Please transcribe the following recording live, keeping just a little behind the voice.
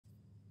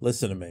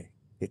Listen to me.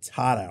 It's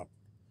hot out.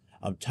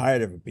 I'm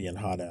tired of it being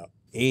hot out.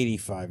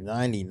 85,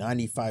 90,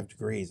 95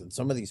 degrees. And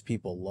some of these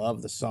people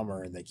love the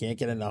summer and they can't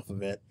get enough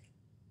of it.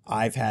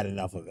 I've had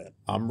enough of it.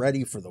 I'm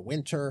ready for the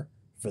winter,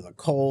 for the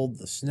cold,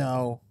 the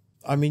snow.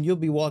 I mean, you'll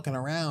be walking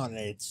around and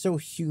it's so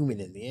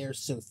humid and the air's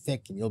so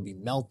thick and you'll be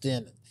melting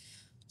and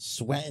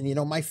sweating. You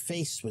know, my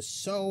face was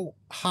so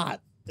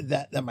hot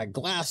that my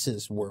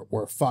glasses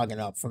were fogging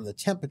up from the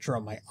temperature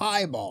on my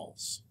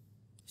eyeballs.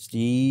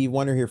 Steve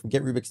Wonder here from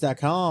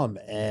GetRubix.com,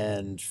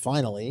 and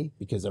finally,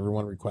 because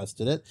everyone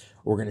requested it,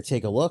 we're going to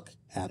take a look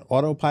at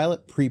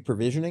Autopilot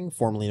pre-provisioning,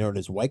 formerly known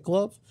as White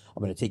Glove.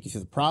 I'm going to take you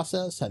through the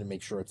process, how to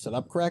make sure it's set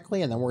up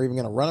correctly, and then we're even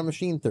going to run a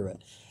machine through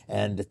it.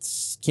 And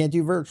it's can't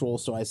do virtual,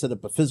 so I set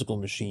up a physical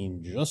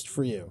machine just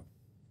for you.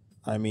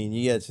 I mean,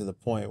 you get to the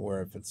point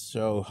where if it's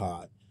so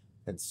hot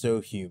and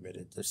so humid,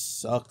 it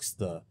just sucks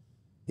the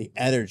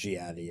energy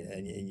out of you,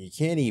 and you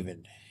can't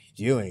even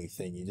do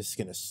anything. You're just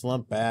going to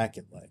slump back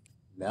and like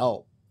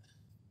melt.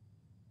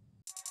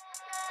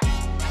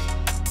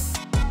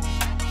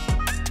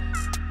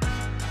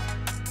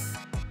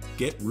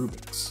 Get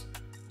Rubix,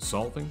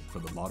 solving for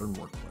the modern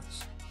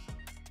workplace.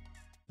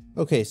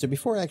 Okay, so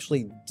before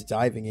actually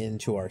diving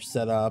into our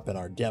setup and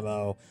our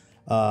demo,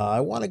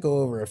 I want to go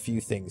over a few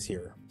things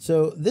here.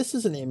 So this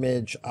is an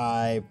image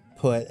I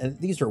put, and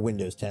these are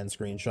Windows 10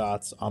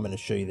 screenshots. I'm going to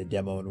show you the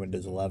demo in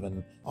Windows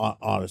 11.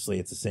 Honestly,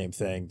 it's the same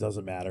thing,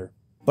 doesn't matter.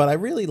 But I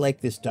really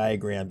like this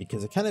diagram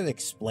because it kind of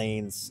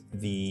explains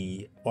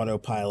the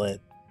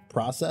Autopilot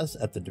process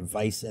at the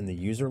device and the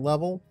user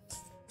level.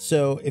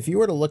 So if you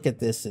were to look at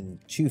this in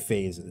two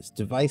phases,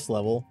 device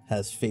level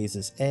has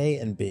phases A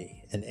and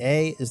B. And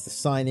A is the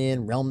sign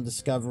in, realm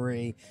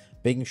discovery,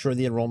 making sure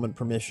the enrollment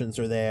permissions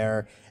are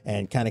there,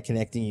 and kind of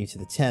connecting you to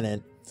the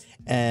tenant.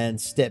 And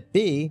step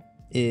B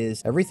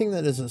is everything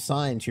that is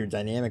assigned to your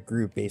dynamic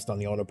group based on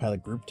the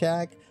Autopilot group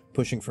tag,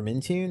 pushing from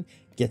Intune,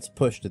 gets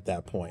pushed at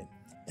that point.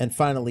 And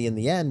finally, in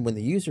the end, when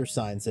the user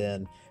signs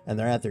in and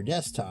they're at their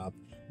desktop,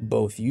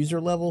 both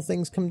user level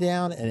things come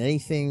down and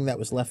anything that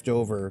was left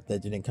over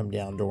that didn't come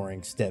down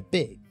during step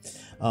B.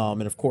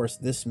 And of course,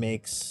 this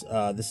makes,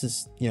 this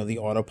is, the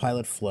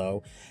Autopilot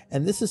flow.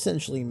 And this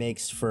essentially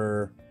makes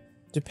for,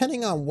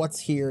 depending on what's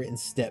here in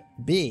step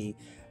B,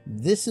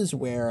 this is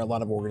where a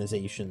lot of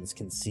organizations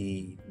can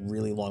see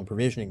really long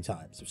provisioning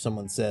times. If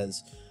someone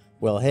says,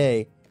 well,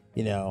 hey,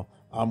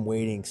 I'm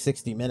waiting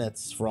 60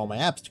 minutes for all my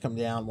apps to come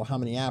down. Well, how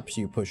many apps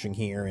are you pushing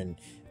here? And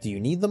do you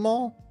need them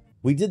all?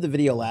 We did the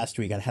video last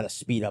week on how to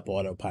speed up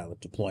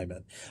Autopilot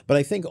deployment. But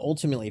I think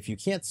ultimately, if you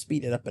can't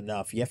speed it up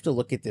enough, you have to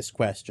look at this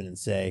question and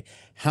say,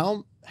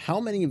 how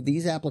many of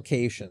these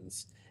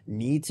applications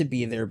need to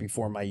be there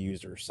before my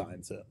user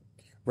signs in?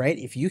 Right?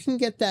 If you can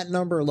get that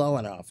number low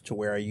enough to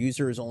where a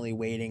user is only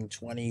waiting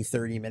 20,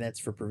 30 minutes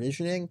for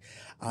provisioning,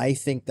 I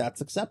think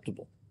that's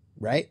acceptable.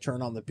 Right?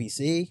 Turn on the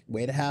PC,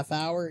 wait a half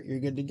hour, you're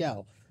good to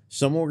go.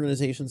 Some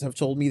organizations have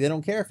told me they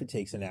don't care if it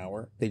takes an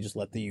hour. They just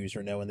let the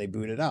user know and they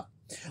boot it up.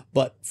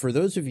 But for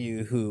those of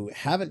you who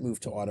haven't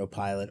moved to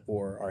Autopilot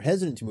or are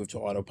hesitant to move to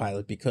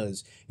Autopilot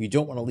because you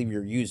don't want to leave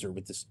your user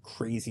with this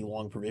crazy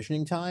long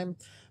provisioning time,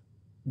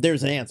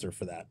 there's an answer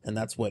for that. And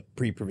that's what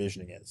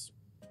pre-provisioning is.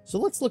 So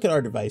let's look at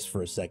our device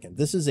for a second.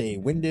 This is a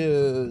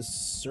Windows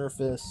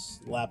Surface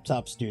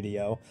Laptop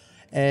Studio.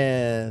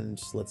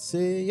 And let's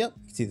see, yep,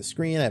 you can see the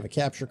screen. I have a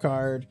capture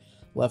card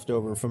left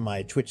over from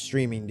my Twitch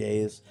streaming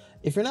days.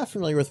 If you're not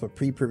familiar with what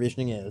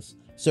pre-provisioning is,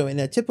 so in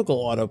a typical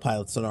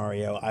Autopilot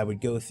scenario, I would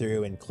go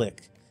through and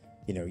click,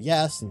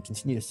 yes, and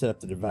continue to set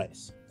up the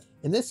device.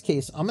 In this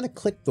case, I'm going to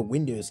click the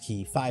Windows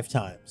key 5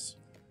 times.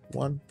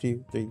 1,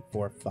 2, 3,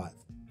 4, 5.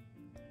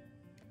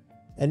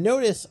 And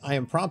notice I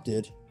am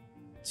prompted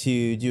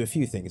to do a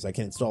few things. I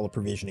can install a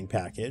provisioning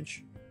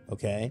package.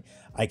 Okay,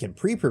 I can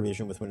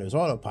pre-provision with Windows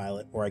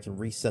Autopilot, or I can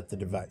reset the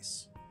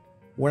device.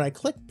 When I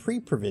click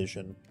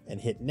pre-provision and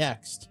hit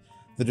next,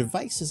 the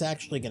device is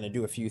actually going to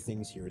do a few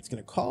things here. It's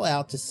going to call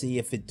out to see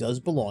if it does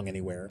belong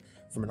anywhere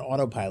from an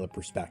Autopilot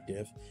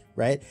perspective,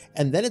 right?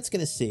 And then it's going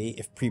to see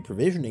if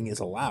pre-provisioning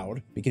is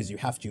allowed, because you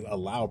have to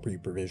allow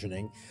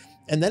pre-provisioning.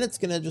 And then it's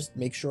going to just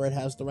make sure it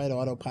has the right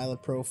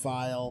Autopilot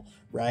profile,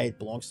 right?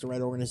 Belongs to the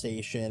right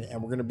organization.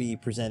 And we're going to be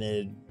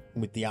presented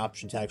with the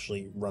option to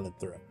actually run it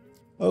through.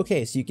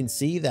 Okay, so you can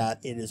see that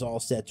it is all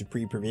set to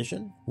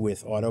pre-provision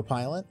with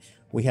Autopilot.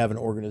 We have an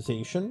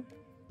organization.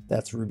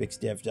 That's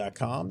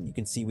RubixDev.com. You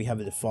can see we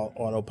have a default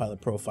Autopilot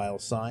profile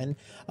sign.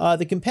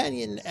 The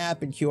companion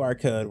app and QR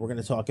code we're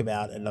going to talk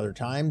about another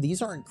time.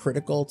 These aren't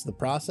critical to the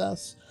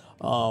process,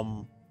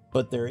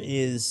 but there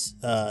is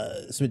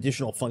some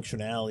additional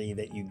functionality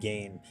that you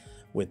gain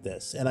with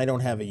this, and I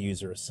don't have a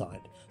user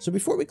assigned. So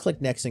before we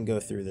click next and go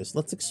through this,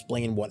 let's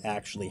explain what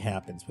actually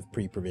happens with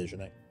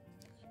pre-provisioning.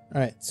 All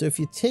right, so if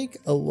you take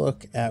a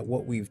look at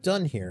what we've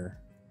done here,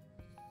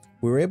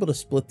 we were able to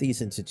split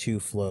these into two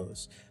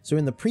flows. So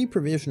in the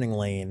pre-provisioning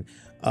lane,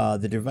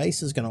 the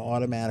device is going to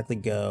automatically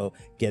go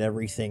get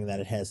everything that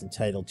it has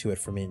entitled to it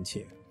from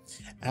Intune.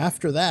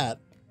 After that,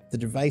 the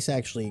device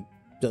actually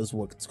does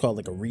what's called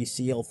like a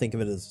reseal. Think of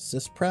it as a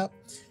sysprep.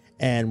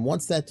 And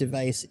once that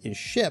device is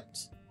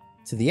shipped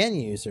to the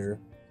end user,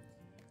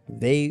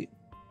 they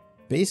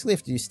basically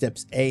have to do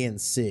steps A and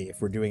C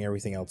if we're doing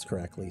everything else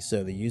correctly.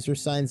 So the user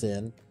signs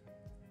in,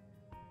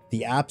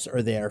 the apps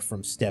are there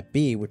from step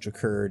B, which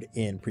occurred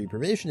in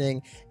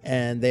pre-provisioning,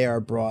 and they are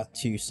brought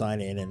to sign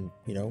in and,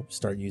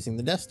 start using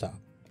the desktop.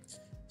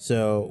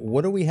 So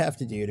what do we have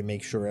to do to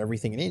make sure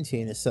everything in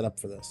Intune is set up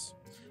for this?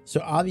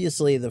 So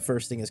obviously the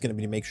first thing is going to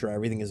be to make sure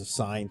everything is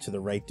assigned to the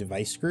right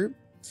device group.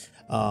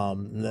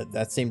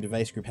 That same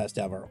device group has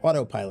to have our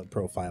Autopilot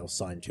profile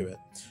assigned to it.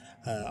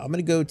 I'm going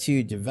to go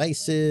to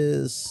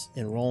devices,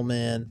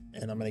 enrollment,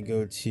 and I'm going to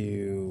go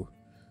to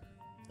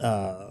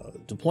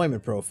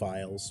deployment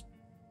profiles.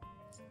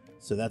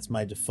 So that's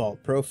my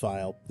default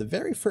profile. The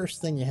very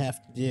first thing you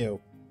have to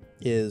do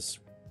is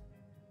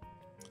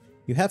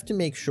you have to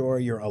make sure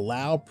your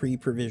allow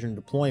pre-provision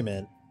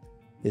deployment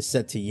is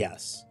set to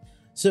yes.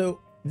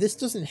 So this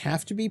doesn't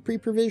have to be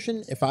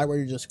pre-provisioned. If I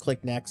were to just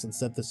click next and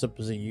set this up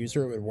as a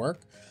user, it would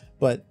work.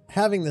 But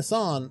having this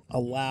on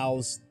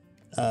allows,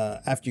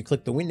 after you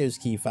click the Windows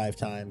key 5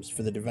 times,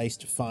 for the device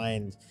to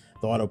find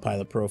the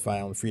Autopilot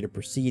profile and for you to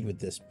proceed with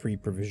this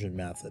pre-provision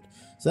method.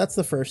 So that's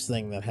the first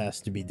thing that has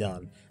to be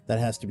done. That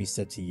has to be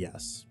set to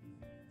yes.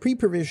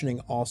 Pre-provisioning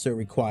also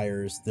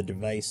requires the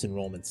device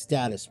enrollment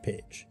status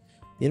page.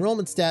 The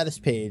enrollment status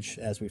page,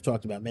 as we've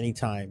talked about many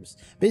times,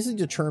 basically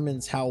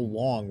determines how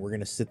long we're going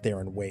to sit there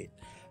and wait.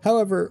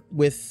 However,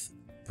 with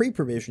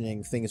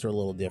pre-provisioning, things are a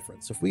little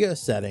different. So if we go to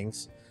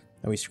settings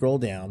and we scroll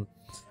down,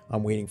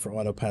 I'm waiting for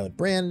Autopilot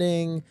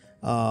branding.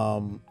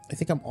 I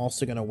think I'm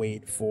also going to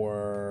wait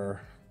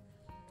for,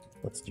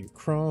 let's do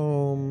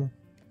Chrome.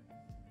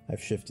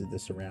 I've shifted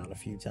this around a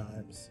few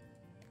times.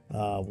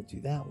 We'll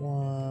do that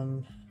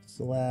one,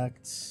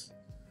 select.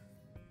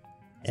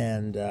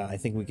 And I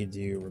think we could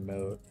do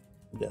remote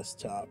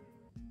desktop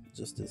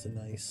just as a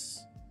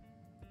nice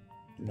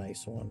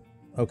one.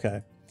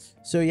 Okay,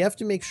 so you have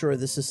to make sure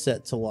this is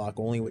set to lock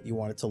only what you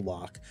want it to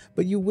lock,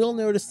 but you will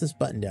notice this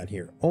button down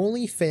here,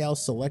 only fail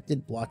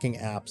selected blocking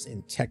apps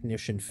in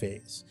technician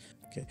phase.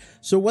 Okay,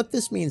 so what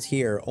this means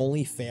here,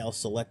 only fail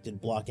selected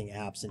blocking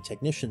apps in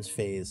technician's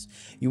phase,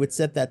 you would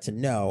set that to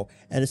no,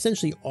 and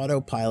essentially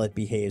Autopilot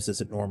behaves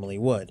as it normally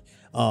would.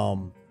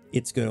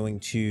 It's going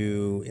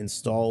to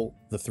install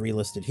the 3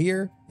 listed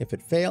here. If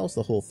it fails,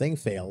 the whole thing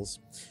fails.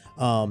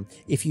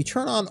 If you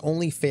turn on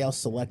only fail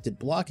selected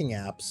blocking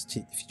apps,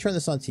 if you turn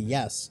this on to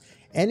yes,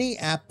 any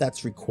app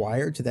that's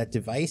required to that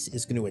device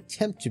is going to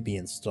attempt to be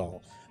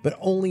installed, but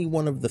only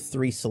one of the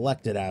 3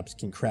 selected apps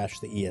can crash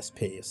the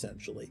ESP,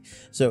 essentially.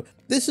 So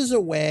this is a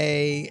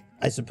way,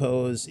 I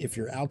suppose, if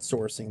you're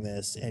outsourcing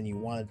this and you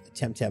want to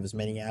attempt to have as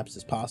many apps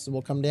as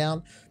possible come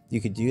down, you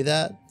could do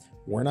that.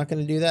 We're not going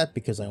to do that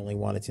because I only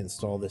wanted to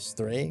install this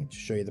 3 to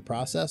show you the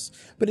process,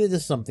 but it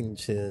is something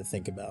to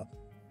think about.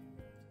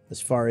 As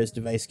far as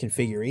device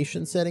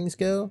configuration settings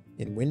go,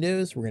 in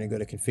Windows, we're going to go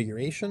to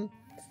configuration,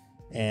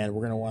 and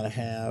we're going to want to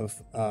have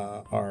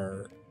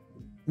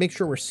make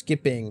sure we're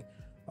skipping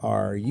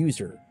our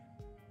user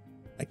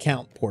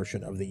account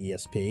portion of the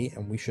ESP,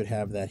 and we should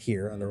have that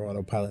here under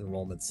Autopilot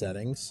enrollment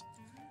settings.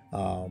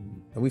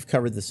 And we've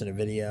covered this in a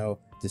video,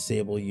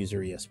 disable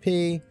user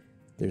ESP.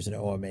 There's an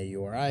OMA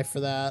URI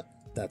for that.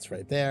 That's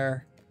right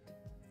there.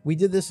 We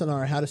did this in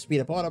our how to speed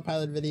up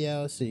Autopilot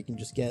video, so you can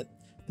just get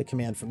the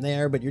command from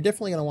there, but you're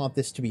definitely going to want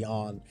this to be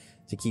on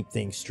to keep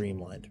things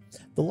streamlined.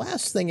 The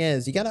last thing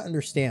is, you got to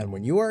understand,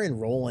 when you are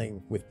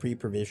enrolling with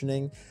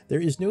pre-provisioning,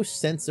 there is no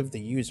sense of the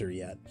user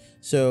yet.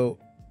 So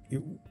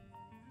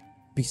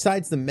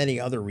besides the many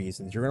other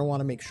reasons, you're going to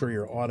want to make sure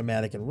your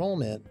automatic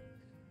enrollment,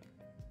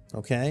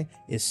 okay,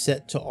 is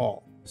set to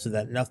all, so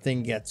that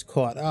nothing gets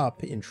caught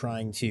up in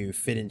trying to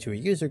fit into a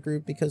user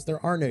group, because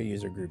there are no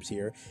user groups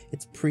here.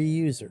 It's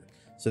pre-user.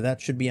 So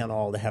that should be on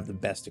all to have the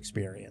best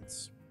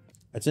experience.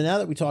 And so now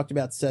that we talked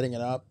about setting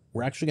it up,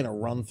 we're actually going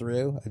to run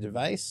through a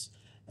device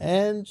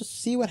and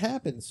just see what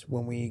happens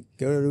when we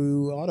go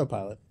to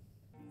Autopilot.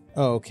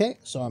 Okay,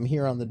 so I'm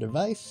here on the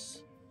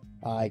device.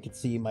 I can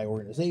see my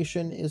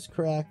organization is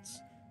correct.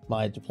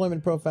 My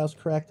deployment profile is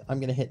correct. I'm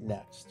going to hit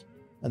next.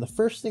 And the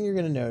first thing you're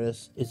going to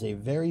notice is a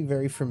very,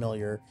 very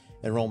familiar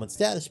enrollment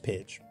status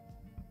page.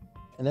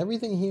 And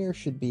everything here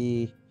should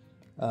be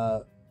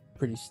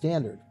pretty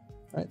standard.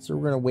 All right, so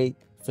we're going to wait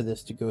for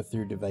this to go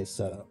through device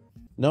setup.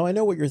 Now, I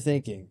know what you're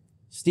thinking.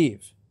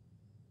 Steve,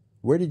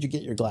 where did you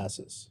get your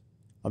glasses?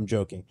 I'm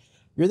joking.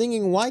 You're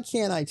thinking, why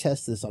can't I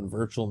test this on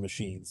virtual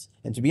machines?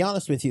 And to be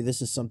honest with you,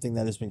 this is something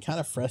that has been kind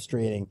of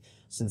frustrating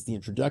since the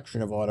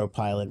introduction of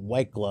Autopilot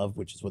White Glove,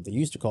 which is what they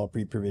used to call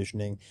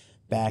pre-provisioning,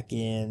 back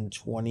in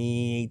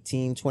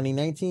 2018,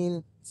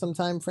 2019, some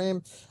time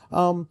frame.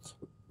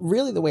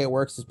 Really, the way it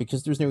works is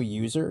because there's no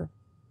user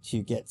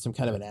to get some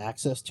kind of an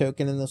access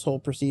token in this whole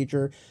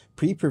procedure,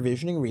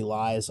 pre-provisioning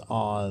relies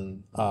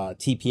on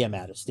TPM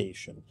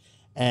attestation.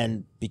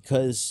 And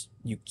because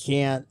you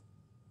can't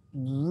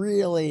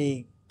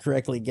really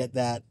correctly get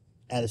that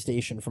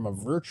attestation from a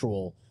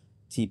virtual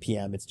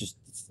TPM,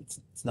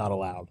 it's not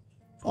allowed.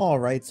 All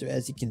right, so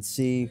as you can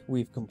see,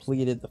 we've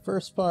completed the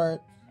first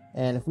part.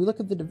 And if we look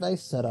at the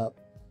device setup,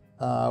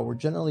 we're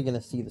generally going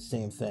to see the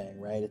same thing,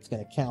 right? It's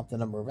going to count the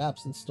number of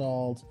apps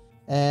installed.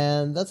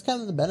 And that's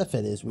kind of the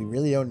benefit, is we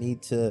really don't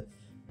need to,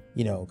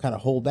 kind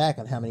of hold back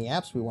on how many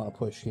apps we want to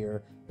push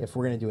here if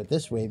we're going to do it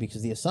this way,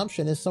 because the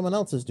assumption is someone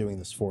else is doing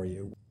this for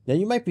you. Now,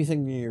 you might be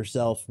thinking to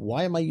yourself,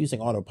 why am I using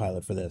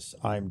Autopilot for this?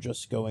 I'm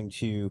just going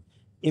to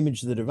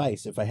image the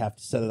device if I have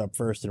to set it up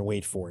first and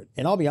wait for it.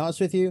 And I'll be honest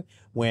with you,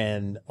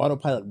 when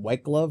Autopilot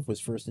White Glove was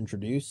first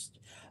introduced,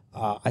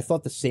 I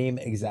thought the same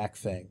exact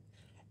thing.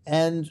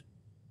 And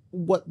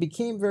what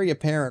became very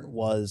apparent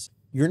was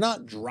you're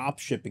not drop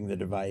shipping the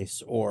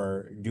device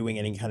or doing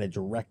any kind of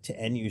direct to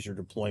end user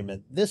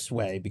deployment this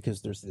way,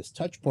 because there's this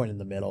touch point in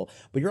the middle,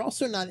 but you're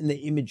also not in the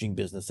imaging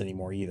business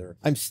anymore either.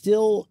 I'm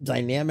still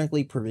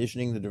dynamically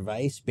provisioning the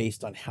device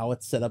based on how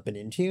it's set up in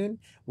Intune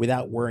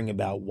without worrying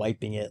about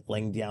wiping it,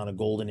 laying down a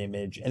golden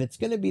image. And it's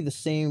going to be the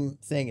same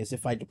thing as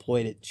if I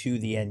deployed it to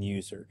the end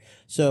user.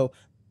 So,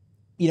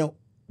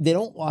 they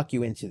don't lock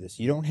you into this.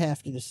 You don't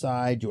have to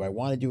decide, do I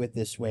want to do it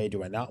this way?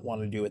 Do I not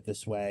want to do it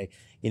this way?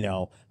 Do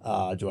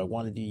I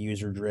want to do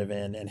user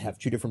driven and have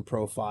two different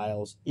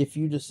profiles? If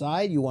you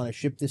decide you want to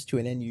ship this to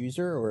an end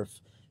user, or if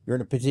you're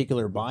in a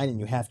particular bind and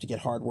you have to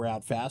get hardware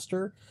out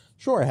faster,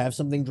 sure, have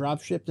something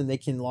drop shipped and they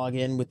can log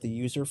in with the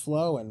user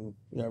flow and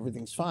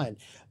everything's fine.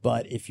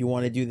 But if you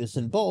want to do this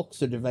in bulk,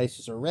 so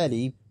devices are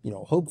ready,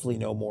 hopefully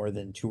no more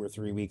than 2 or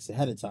 3 weeks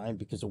ahead of time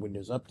because of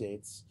Windows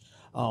updates,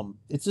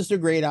 it's just a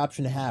great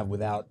option to have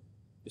without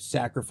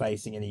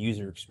sacrificing any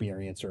user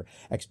experience or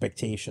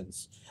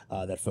expectations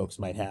that folks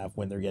might have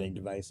when they're getting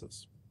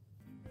devices.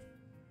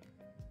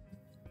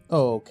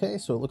 Okay,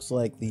 so it looks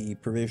like the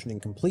provisioning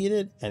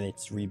completed and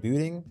it's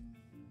rebooting.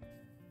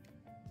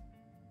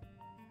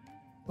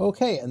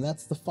 Okay, and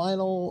that's the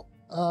final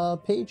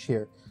page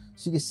here.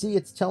 So you see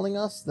it's telling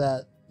us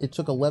that it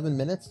took 11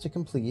 minutes to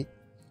complete.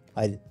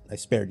 I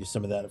spared you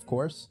some of that, of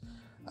course.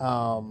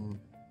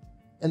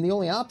 And the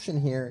only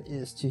option here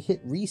is to hit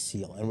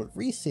reseal. And what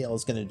reseal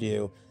is going to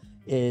do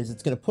is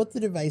it's going to put the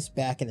device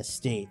back in a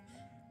state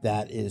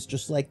that is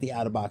just like the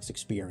out-of-box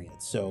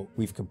experience. So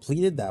we've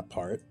completed that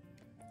part.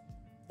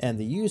 And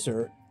the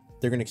user,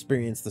 they're going to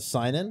experience the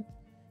sign-in,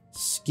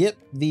 skip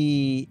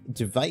the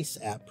device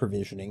app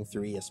provisioning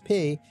through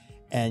ESP,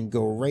 and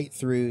go right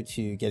through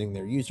to getting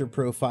their user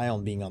profile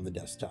and being on the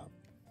desktop.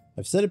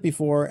 I've said it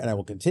before, and I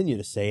will continue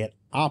to say it,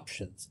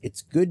 options.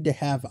 It's good to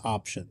have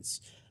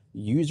options.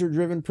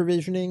 User-driven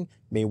provisioning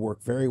may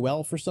work very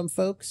well for some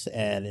folks,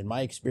 and in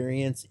my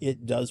experience,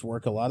 it does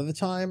work a lot of the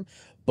time.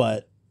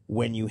 But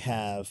when you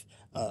have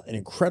an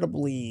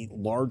incredibly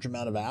large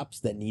amount of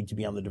apps that need to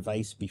be on the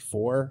device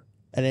before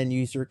an end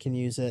user can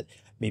use it,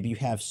 maybe you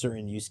have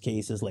certain use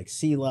cases like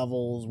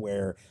C-levels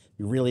where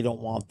you really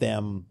don't want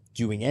them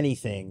doing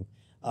anything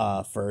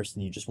first,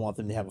 and you just want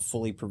them to have a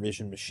fully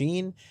provisioned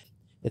machine.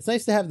 It's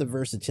nice to have the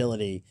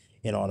versatility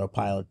in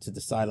Autopilot to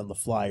decide on the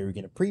fly, are you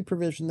going to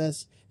pre-provision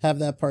this, have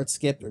that part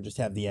skipped, or just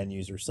have the end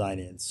user sign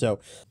in. So,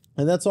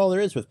 and that's all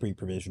there is with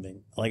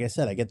pre-provisioning. Like I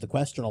said, I get the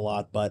question a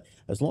lot, but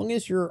as long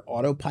as your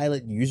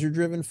Autopilot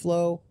user-driven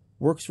flow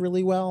works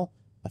really well,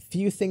 a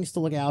few things to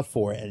look out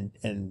for,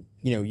 and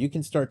you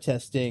can start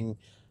testing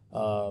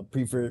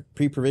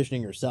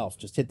pre-provisioning yourself.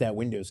 Just hit that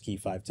Windows key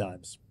 5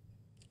 times.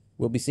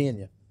 We'll be seeing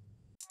you.